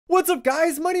What's up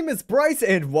guys, my name is Bryce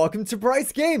and welcome to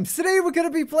Bryce Games. Today we're going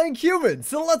to be playing Humans,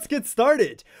 so let's get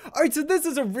started. Alright, so this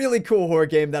is a really cool horror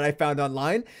game that I found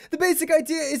online. The basic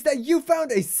idea is that you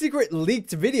found a secret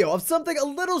leaked video of something a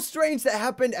little strange that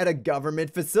happened at a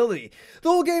government facility. The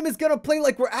whole game is going to play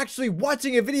like we're actually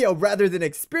watching a video rather than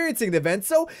experiencing the event,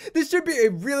 so this should be a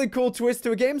really cool twist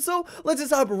to a game, so let's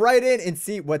just hop right in and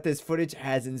see what this footage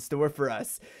has in store for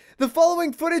us. The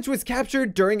following footage was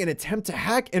captured during an attempt to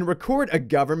hack and record a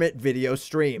government video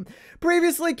stream.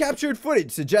 Previously captured footage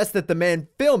suggests that the man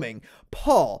filming,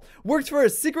 Paul, worked for a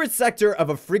secret sector of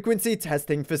a frequency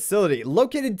testing facility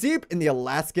located deep in the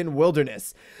Alaskan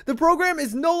wilderness. The program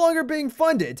is no longer being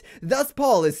funded, thus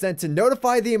Paul is sent to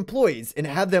notify the employees and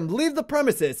have them leave the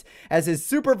premises as his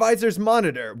supervisors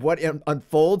monitor what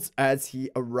unfolds as he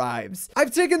arrives.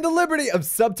 I've taken the liberty of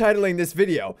subtitling this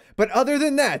video, but other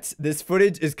than that, this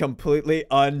footage is completely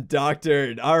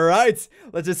undoctored. Alright,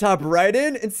 let's just hop right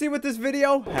in and see what this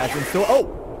video has in store.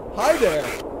 Oh, hi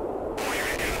there.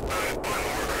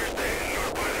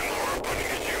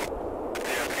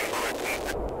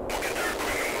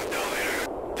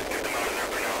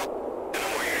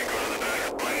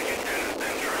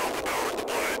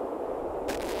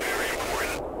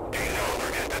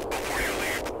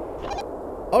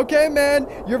 Okay, man,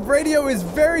 your radio is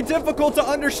very difficult to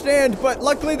understand, but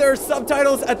luckily there are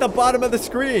subtitles at the bottom of the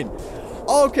screen.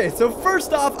 Okay, so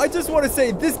first off, I just want to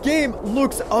say this game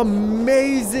looks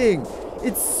amazing.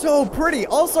 It's so pretty.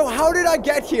 Also, how did I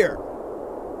get here?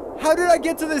 How did I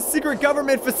get to this secret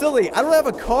government facility? I don't have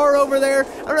a car over there.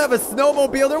 I don't have a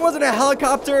snowmobile. There wasn't a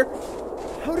helicopter.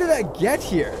 How did I get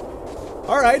here?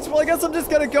 Alright, well, I guess I'm just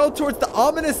going to go towards the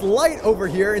ominous light over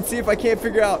here and see if I can't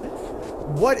figure out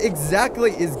what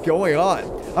exactly is going on.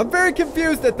 I'm very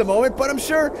confused at the moment, but I'm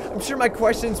sure my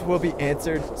questions will be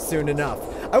answered soon enough.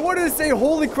 I wanted to say,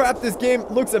 holy crap, this game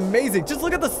looks amazing. Just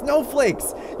look at the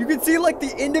snowflakes. You can see like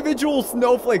the individual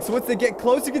snowflakes. Once they get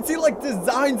close, you can see like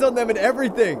designs on them and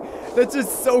everything. That's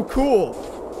just so cool.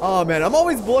 Oh man, I'm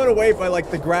always blown away by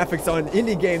like the graphics on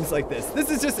indie games like this. This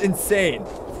is just insane.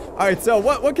 All right, so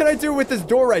what can I do with this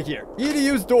door right here? E to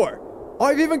use door. Oh,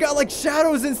 I've even got like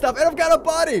shadows and stuff, and I've got a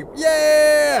body.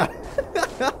 Yeah!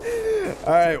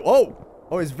 All right. Whoa.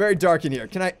 Oh, it's very dark in here.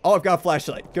 Can I? Oh, I've got a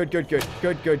flashlight. Good.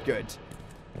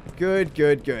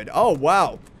 Oh,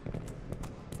 wow.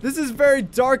 This is very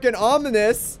dark and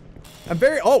ominous.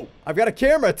 Oh, I've got a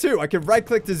camera too. I can right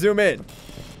click to zoom in.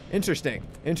 Interesting.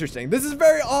 This is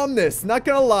very ominous. Not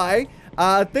gonna lie.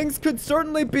 Things could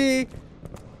certainly be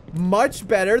much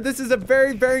better. This is a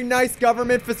very, very nice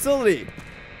government facility.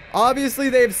 Obviously,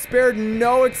 they've spared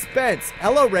no expense.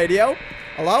 Hello, radio.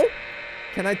 Hello?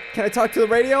 Can I talk to the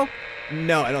radio?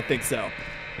 No, I don't think so.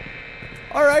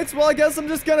 All right, well, I guess I'm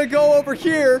just gonna go over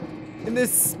here in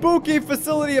this spooky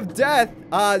facility of death.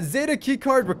 Zeta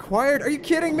keycard required. Are you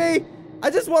kidding me? I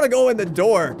just want to go in the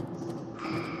door.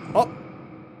 Oh.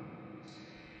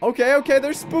 Okay,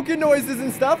 there's spooky noises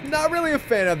and stuff. Not really a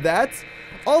fan of that.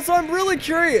 Also, I'm really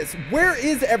curious, where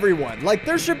is everyone? Like,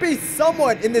 there should be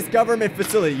someone in this government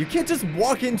facility. You can't just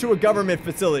walk into a government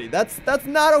facility. That's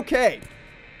not okay.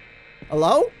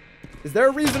 Hello? Is there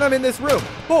a reason I'm in this room?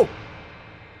 Oh!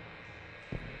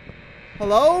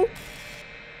 Hello?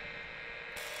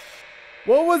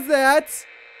 What was that?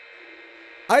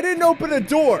 I didn't open a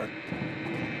door.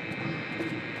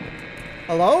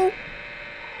 Hello?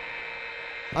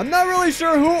 I'm not really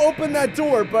sure who opened that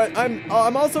door, but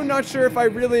I'm also not sure if I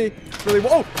really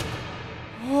whoa.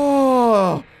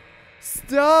 Oh,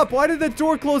 stop. Why did the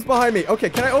door close behind me? Okay,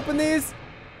 can I open these?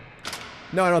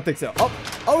 No, I don't think so.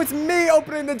 Oh, it's me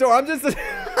opening the door. I'm just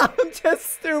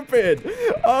stupid.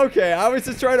 Okay, I was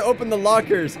just trying to open the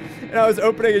lockers, and I was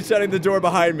opening and shutting the door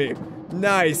behind me.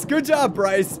 Nice. Good job,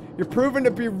 Bryce. You're proving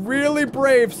to be really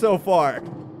brave so far.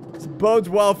 This bodes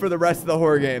well for the rest of the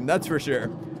horror game, that's for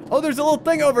sure. Oh, there's a little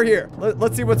thing over here.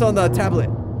 Let's see what's on the tablet.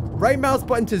 Right mouse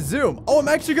button to zoom. Oh, I'm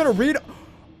actually gonna read.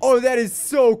 Oh, that is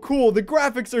so cool. The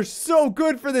graphics are so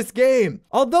good for this game.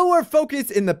 Although our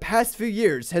focus in the past few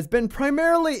years has been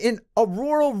primarily in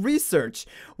auroral research,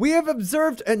 we have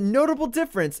observed a notable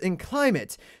difference in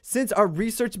climate since our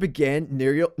research began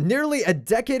nearly a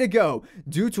decade ago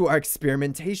due to our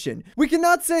experimentation. We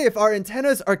cannot say if our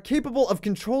antennas are capable of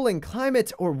controlling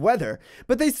climate or weather,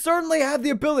 but they certainly have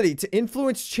the ability to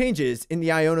influence changes in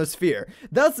the ionosphere,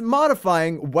 thus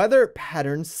modifying weather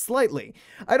patterns slightly.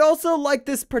 I'd also like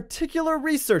this particular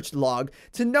research log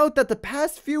to note that the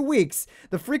past few weeks,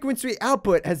 the frequency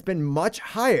output has been much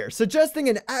higher, suggesting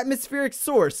an atmospheric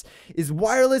source is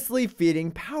wirelessly feeding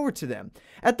power to them.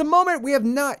 At the moment, we have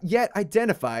not yet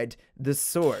identified the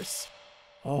source.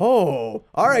 Oh,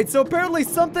 all right. So apparently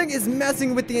something is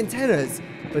messing with the antennas,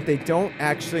 but they don't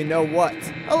actually know what.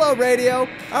 Hello, radio.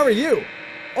 How are you?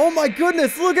 Oh my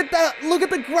goodness, look at that. Look at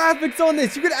the graphics on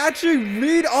this. You can actually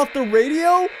read off the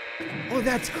radio? Oh,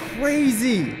 that's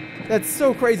crazy. That's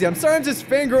so crazy. I'm sorry I'm just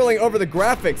fangirling over the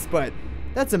graphics, but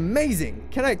that's amazing.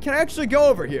 Can I actually go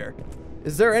over here?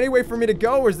 Is there any way for me to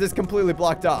go, or is this completely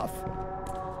blocked off?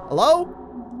 Hello?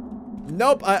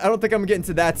 Nope, I don't think I'm getting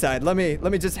to that side. Let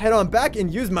me just head on back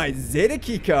and use my Zeta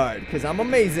key card, because I'm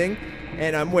amazing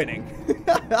and I'm winning.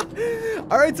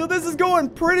 All right, so this is going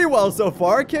pretty well so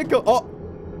far. Can't go. Oh.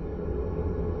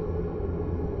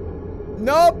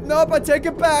 Nope, I take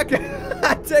it back.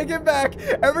 I take it back.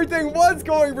 Everything was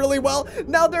going really well.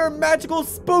 Now there are magical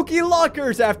spooky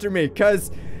lockers after me, because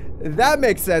that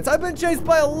makes sense. I've been chased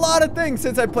by a lot of things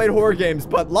since I played horror games,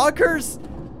 but lockers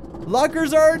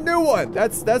are a new one.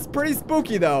 That's pretty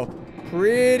spooky though.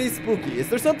 Pretty spooky. Is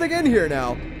there something in here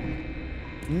now?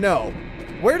 No.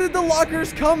 Where did the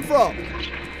lockers come from?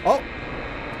 Oh,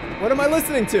 what am I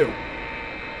listening to?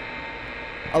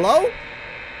 Hello?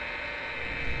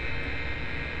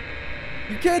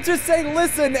 You can't just say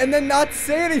listen and then not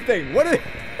say anything. What?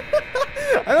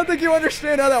 I don't think you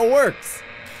understand how that works.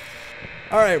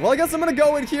 All right, well, I guess I'm gonna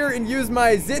go in here and use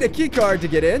my Zeta key card to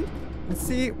get in and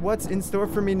see what's in store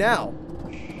for me now.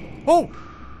 Oh!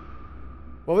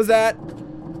 What was that?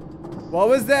 What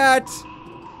was that?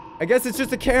 I guess it's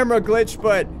just a camera glitch,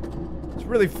 but it's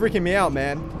really freaking me out,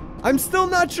 man. I'm still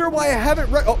not sure why I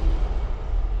haven't read. Oh.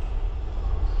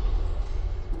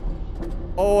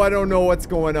 Oh, I don't know what's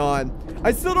going on.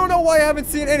 I still don't know why I haven't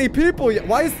seen any people yet.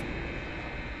 Why is...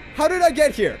 How did I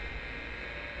get here?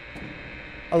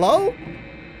 Hello?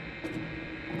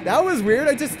 That was weird.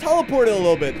 I just teleported a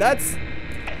little bit. That's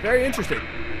very interesting.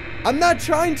 I'm not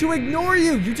trying to ignore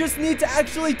you. You just need to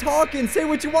actually talk and say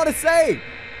what you want to say.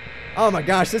 Oh my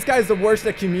gosh, this guy's the worst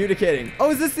at communicating. Oh,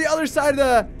 is this the other side of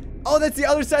the... Oh, that's the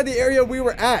other side of the area we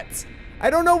were at. I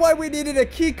don't know why we needed a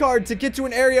key card to get to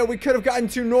an area we could have gotten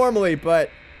to normally, but...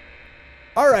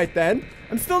 Alright then.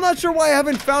 I'm still not sure why I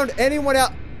haven't found anyone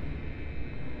out.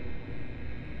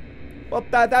 Well,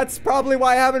 that's probably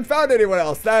why I haven't found anyone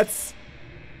else. That's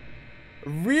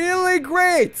really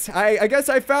great. I guess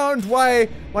I found why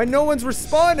no one's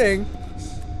responding.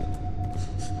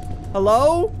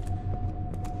 Hello?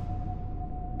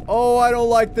 Oh, I don't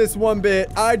like this one bit.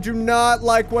 I do not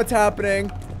like what's happening.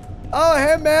 Oh,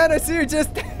 hey man, I see you're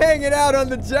just hanging out on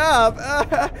the job.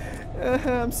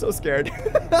 I'm so scared.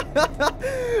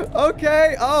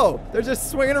 Okay. Oh, they're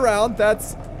just swinging around.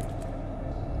 That's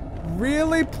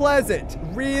really pleasant.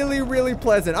 Really, really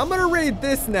pleasant. I'm gonna read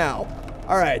this now.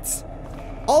 All right.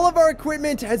 All of our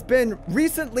equipment has been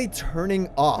recently turning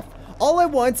off. All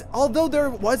at once, although there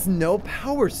was no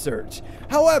power surge.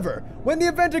 However, when the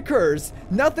event occurs,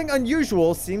 nothing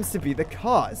unusual seems to be the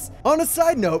cause. On a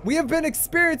side note, we have been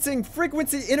experiencing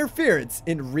frequency interference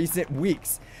in recent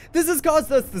weeks. This has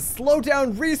caused us to slow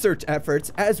down research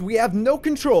efforts as we have no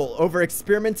control over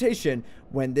experimentation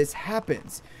when this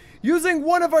happens. Using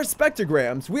one of our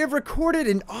spectrograms, we have recorded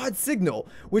an odd signal,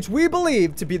 which we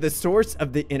believe to be the source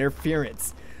of the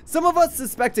interference. Some of us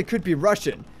suspect it could be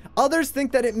Russian. Others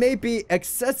think that it may be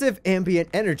excessive ambient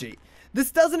energy.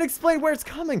 This doesn't explain where it's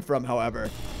coming from, however.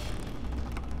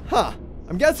 Huh.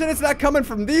 I'm guessing it's not coming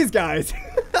from these guys.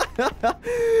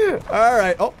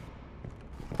 Alright. Oh.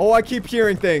 Oh, I keep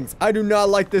hearing things. I do not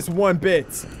like this one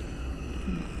bit.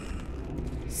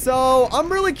 So,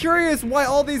 I'm really curious why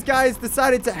all these guys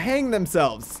decided to hang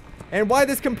themselves. And why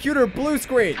this computer blue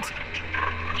screened.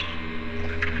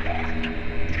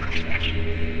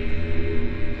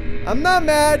 I'm not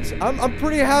mad. I'm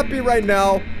pretty happy right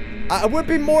now. I would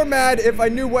be more mad if I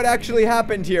knew what actually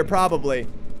happened here, probably.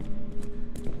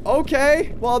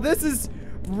 Okay, well, this is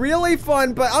really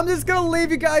fun, but I'm just gonna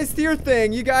leave you guys to your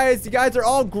thing. You guys are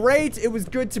all great. It was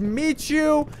good to meet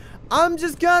you. I'm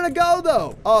just gonna go,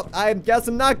 though. Oh, I guess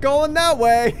I'm not going that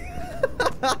way.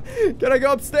 Can I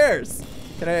go upstairs?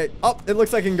 Can I? Oh, it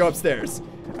looks like I can go upstairs.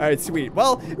 All right, sweet.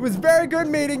 Well, it was very good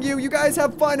meeting you. You guys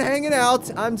have fun hanging out.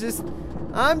 I'm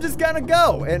just gonna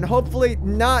go and hopefully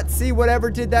not see whatever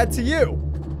did that to you.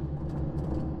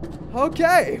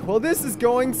 Okay, well, this is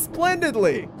going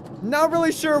splendidly. Not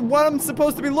really sure what I'm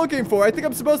supposed to be looking for. I think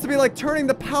I'm supposed to be like turning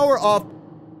the power off.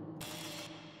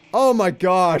 Oh my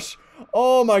gosh.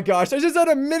 Oh my gosh. I just had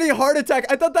a mini heart attack.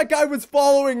 I thought that guy was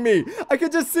following me. I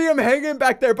could just see him hanging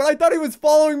back there, but I thought he was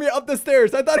following me up the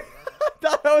stairs. I thought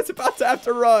I was about to have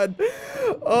to run.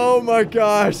 Oh my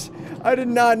gosh. I did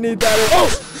not need that.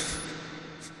 Oh!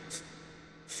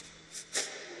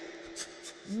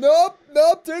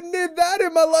 Nope, didn't need that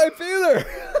in my life either.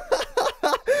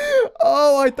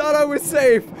 Oh, I thought I was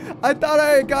safe. I thought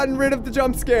I had gotten rid of the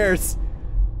jump scares.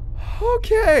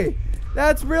 Okay.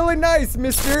 That's really nice,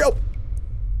 Mr.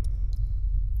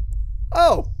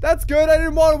 Oh, that's good. I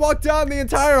didn't want to walk down the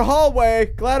entire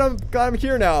hallway. Glad I'm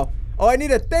here now. Oh, I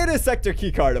need a Theta Sector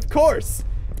keycard, of course.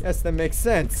 Yes, that makes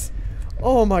sense.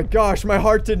 Oh my gosh, my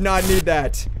heart did not need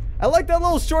that. I like that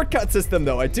little shortcut system,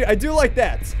 though. I do like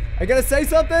that. I gotta say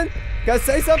something? Gotta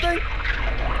say something?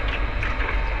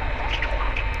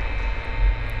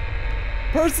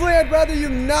 Personally, I'd rather you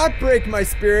not break my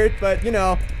spirit, but, you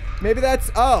know, maybe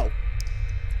that's... Oh.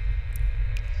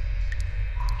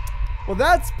 Well,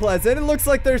 that's pleasant. It looks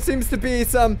like there seems to be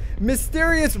some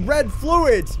mysterious red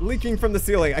fluid leaking from the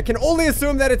ceiling. I can only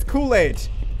assume that it's Kool-Aid.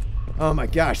 Oh my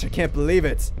gosh, I can't believe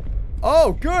it.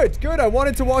 Oh, good, good. I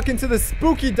wanted to walk into the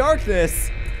spooky darkness.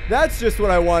 That's just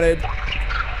what I wanted.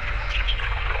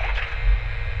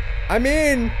 I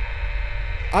mean,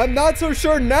 I'm not so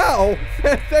sure now.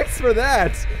 Thanks for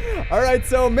that. All right,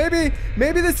 so maybe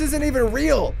this isn't even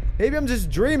real. Maybe I'm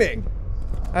just dreaming.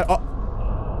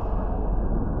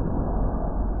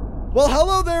 Well,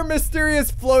 hello there,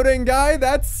 mysterious floating guy.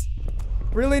 That's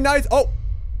really nice. Oh,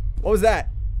 what was that?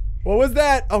 What was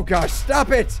that? Oh gosh, stop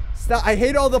it. Stop. I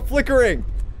hate all the flickering.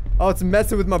 Oh, it's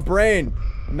messing with my brain.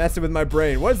 Messing with my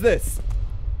brain. What is this?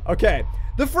 Okay.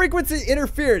 The frequency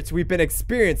interference we've been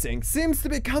experiencing seems to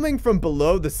be coming from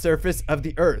below the surface of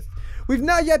the Earth. We've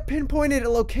not yet pinpointed a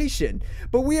location,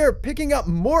 but we are picking up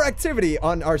more activity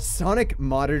on our sonic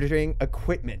monitoring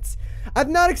equipment. I've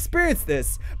not experienced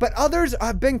this, but others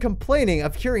have been complaining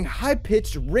of hearing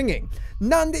high-pitched ringing,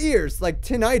 not in the ears like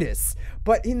tinnitus,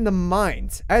 but in the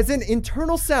mind, as in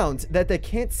internal sounds that they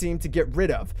can't seem to get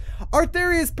rid of. Our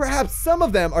theory is perhaps some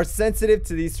of them are sensitive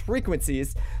to these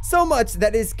frequencies, so much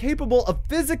that it is capable of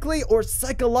physically or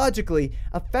psychologically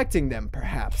affecting them,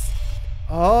 perhaps.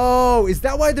 Oh, is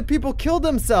that why the people killed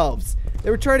themselves? They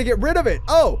were trying to get rid of it.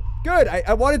 Oh, good.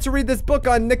 I wanted to read this book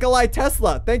on Nikola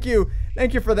Tesla. Thank you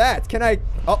for that. Can I...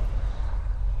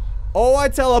 Oh, I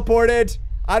teleported.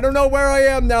 I don't know where I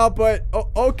am now, but... Oh,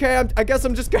 okay, I guess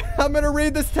I'm just I'm gonna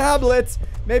read this tablet.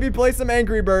 Maybe play some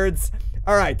Angry Birds.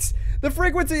 All right. The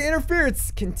frequency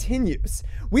interference continues.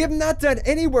 We have not done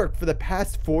any work for the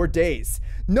past 4 days.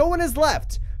 No one has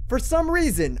left. For some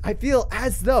reason, I feel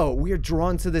as though we are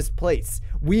drawn to this place.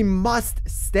 We must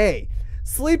stay.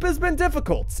 Sleep has been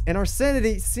difficult, and our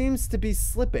sanity seems to be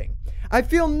slipping. I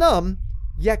feel numb,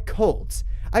 yet cold.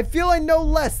 I feel I know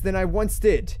less than I once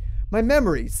did. My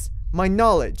memories, my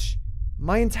knowledge,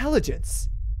 my intelligence.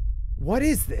 What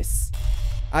is this?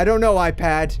 I don't know,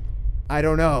 iPad. I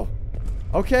don't know.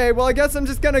 Okay, well, I guess I'm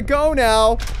just gonna go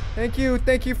now. Thank you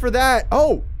for that.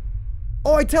 Oh,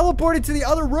 I teleported to the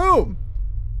other room.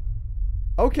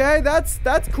 Okay, that's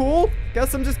cool.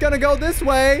 Guess I'm just gonna go this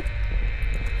way.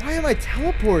 Why am I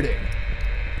teleporting?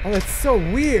 Oh, that's so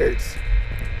weird.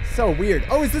 So weird.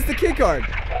 Oh, is this the key card?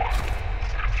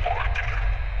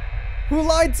 Who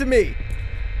lied to me?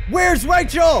 Where's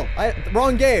Rachel?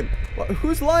 Wrong game.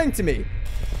 Who's lying to me?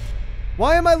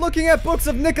 Why am I looking at books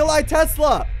of Nikola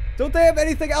Tesla? Don't they have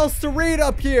anything else to read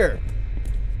up here?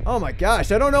 Oh my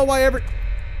gosh, I don't know why What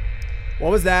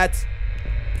was that?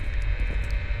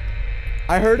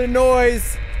 I heard a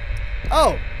noise.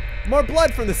 Oh, more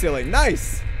blood from the ceiling.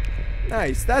 Nice.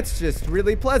 Nice. That's just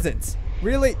really pleasant.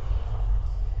 Really.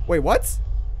 Wait, what?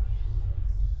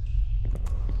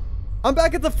 I'm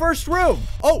back at the first room.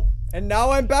 Oh, and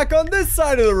now I'm back on this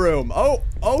side of the room. Oh,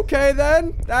 okay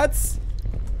then. That's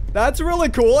really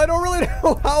cool. I don't really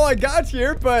know how I got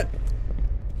here, but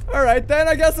all right then.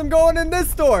 I guess I'm going in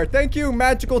this door. Thank you,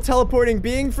 magical teleporting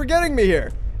being, for getting me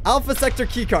here. Alpha Sector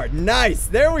keycard. Nice.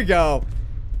 There we go.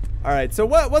 All right, so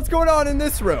what's going on in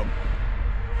this room?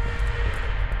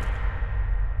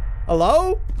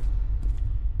 Hello?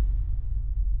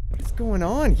 What's going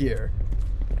on here?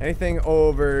 Anything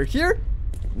over here?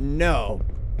 No.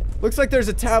 Looks like there's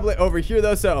a tablet over here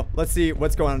though, so let's see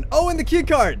what's going on. Oh, and the key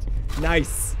card.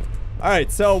 Nice. All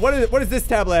right, so what does this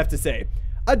tablet have to say?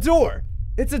 A door.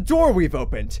 It's a door we've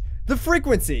opened. The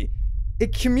frequency.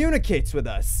 It communicates with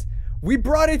us. We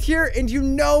brought it here, and you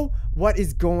know what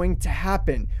is going to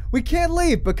happen. We can't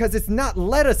leave because it's not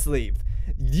let us leave.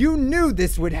 You knew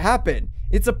this would happen.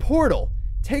 It's a portal.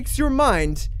 Takes your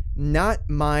mind, not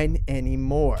mine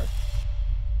anymore.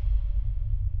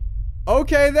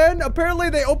 Okay then,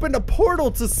 apparently they opened a portal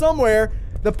to somewhere.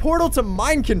 The portal to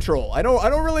mind control. I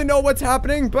don't really know what's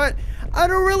happening, but I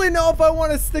don't really know if I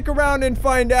want to stick around and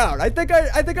find out. I think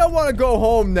I want to go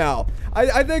home now.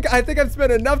 I think I've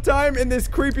spent enough time in this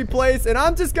creepy place, and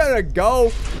I'm just gonna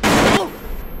go.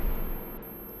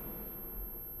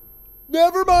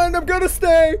 Never mind, I'm gonna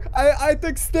stay. I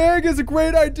think staying is a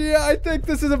great idea. I think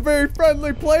this is a very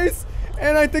friendly place,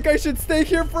 and I think I should stay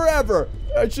here forever.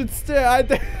 I should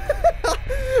stay.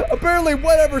 Apparently,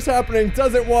 whatever's happening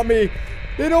doesn't want me.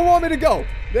 They don't want me to go.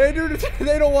 They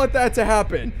don't want that to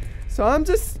happen. So I'm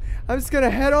just gonna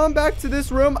head on back to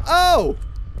this room. Oh,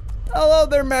 hello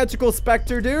there, magical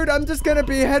specter dude. I'm just gonna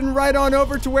be heading right on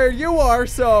over to where you are.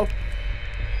 So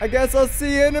I guess I'll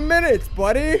see you in a minute,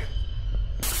 buddy.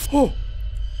 Oh.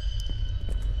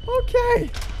 Okay.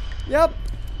 Yep.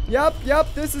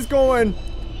 This is going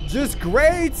just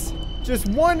great. Just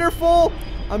wonderful.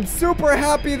 I'm super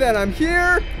happy that I'm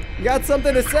here. You got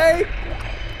something to say?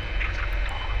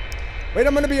 Wait,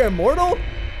 I'm gonna be immortal?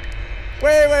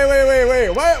 Wait.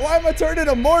 Why am I turning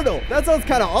immortal? That sounds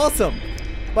kind of awesome.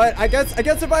 But I guess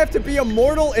if I have to be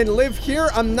immortal and live here,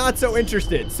 I'm not so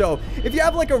interested. So if you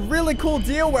have like a really cool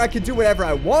deal where I can do whatever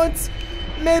I want,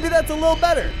 maybe that's a little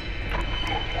better.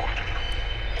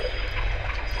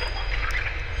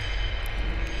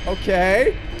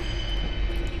 Okay.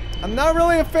 I'm not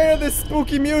really a fan of this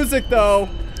spooky music though,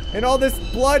 and all this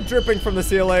blood dripping from the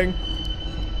ceiling.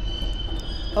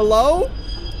 Hello?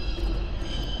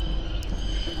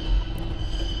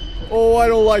 Oh, I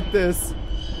don't like this.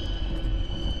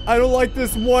 I don't like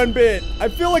this one bit. I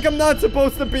feel like I'm not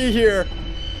supposed to be here.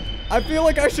 I feel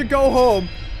like I should go home.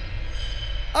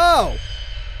 Oh.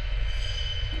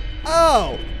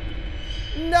 Oh.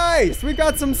 Nice. We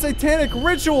got some satanic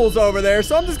rituals over there,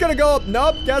 so I'm just gonna go up.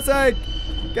 Nope.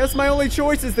 Guess my only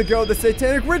choice is to go the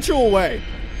satanic ritual way.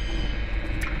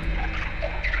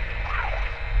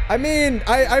 I mean,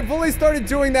 I've only started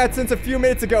doing that since a few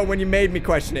minutes ago when you made me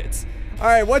question it.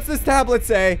 Alright, what's this tablet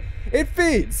say? It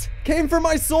feeds. Came for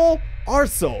my soul, our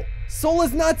soul. Soul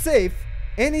is not safe.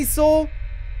 Any soul,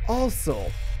 all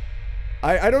soul.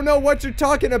 I don't know what you're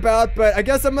talking about, but I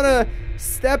guess I'm gonna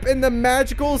step in the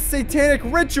magical satanic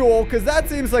ritual, because that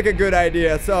seems like a good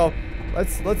idea. So,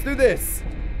 let's do this.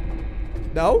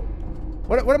 No?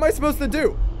 What am I supposed to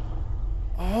do?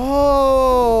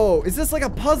 Oh, is this like a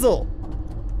puzzle?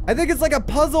 I think it's like a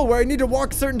puzzle where I need to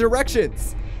walk certain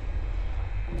directions.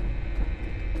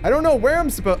 I don't know where I'm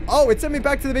supposed. Oh, it sent me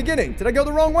back to the beginning. Did I go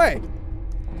the wrong way?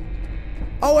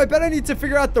 Oh, I bet I need to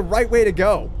figure out the right way to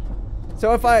go.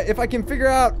 So if I can figure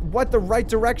out what the right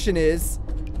direction is,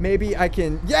 maybe I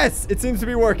can. Yes, it seems to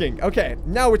be working. Okay,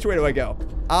 now which way do I go?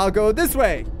 I'll go this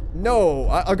way. No,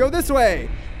 I'll go this way.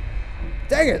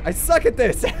 Dang it, I suck at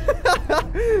this.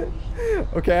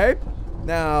 Okay,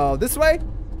 now this way.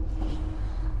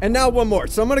 And now one more.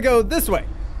 So I'm gonna go this way.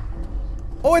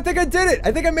 Oh, I think I did it.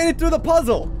 I think I made it through the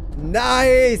puzzle.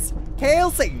 Nice. Hail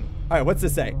Satan. All right, what's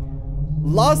this say?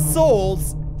 Lost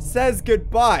Souls says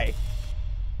goodbye.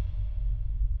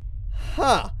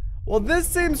 Huh. Well, this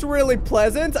seems really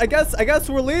pleasant. I guess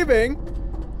we're leaving.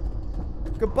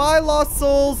 Goodbye, Lost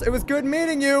Souls. It was good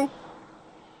meeting you.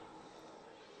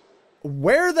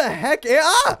 Where the heck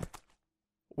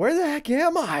Where the heck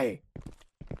am I?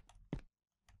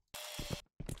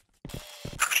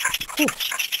 Whew.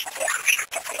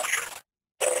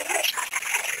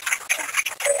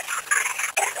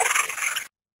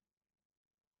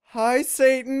 Hi,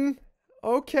 Satan.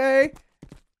 Okay.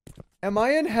 Am I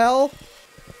in hell?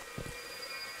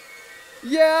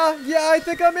 Yeah, I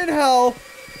think I'm in hell.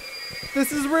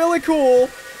 This is really cool.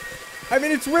 I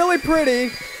mean, it's really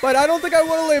pretty, but I don't think I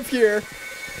want to live here.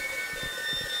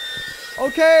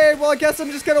 Okay, well, I guess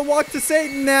I'm just gonna walk to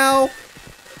Satan now.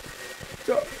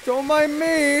 Don't mind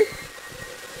me.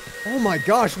 Oh my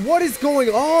gosh, what is going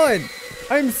on?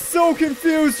 I'm so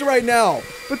confused right now,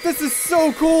 but this is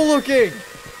so cool looking.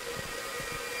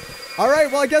 All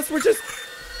right, well, I guess we're just...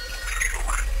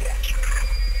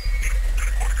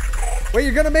 Wait,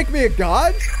 you're gonna make me a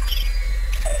god?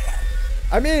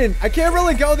 I mean, I can't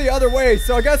really go the other way,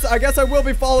 so I guess I will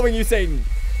be following you, Satan.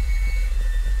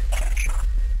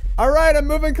 All right, I'm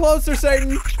moving closer,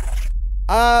 Satan.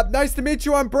 Nice to meet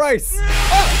you, I'm Bryce.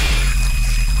 Oh!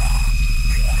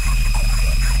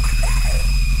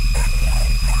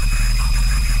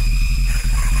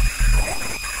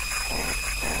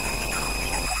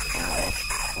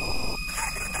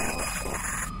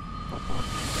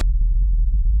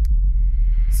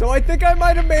 So I think I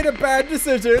might have made a bad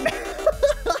decision.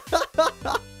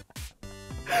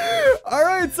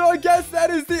 Alright, so I guess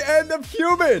that is the end of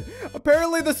Human.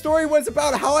 Apparently the story was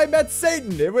about how I met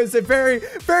Satan. It was a very,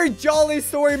 very jolly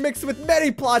story mixed with many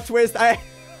plot twists.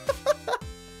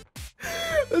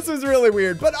 This was really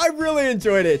weird, but I really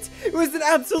enjoyed it. It was an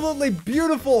absolutely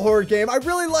beautiful horror game. I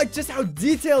really liked just how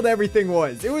detailed everything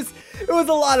was. It was It was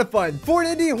a lot of fun. For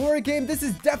an indie horror game, this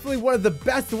is definitely one of the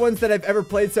best ones that I've ever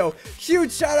played. So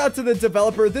huge shout out to the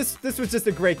developer. This was just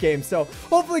a great game. So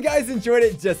hopefully you guys enjoyed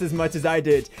it just as much as I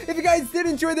did. If you guys did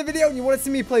enjoy the video and you want to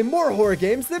see me play more horror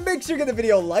games, then make sure you give the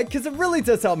video a like because it really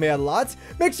does help me out a lot.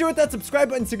 Make sure to hit that subscribe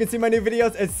button so you can see my new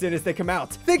videos as soon as they come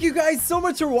out. Thank you guys so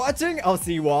much for watching. I'll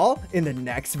see you all in the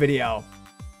next video.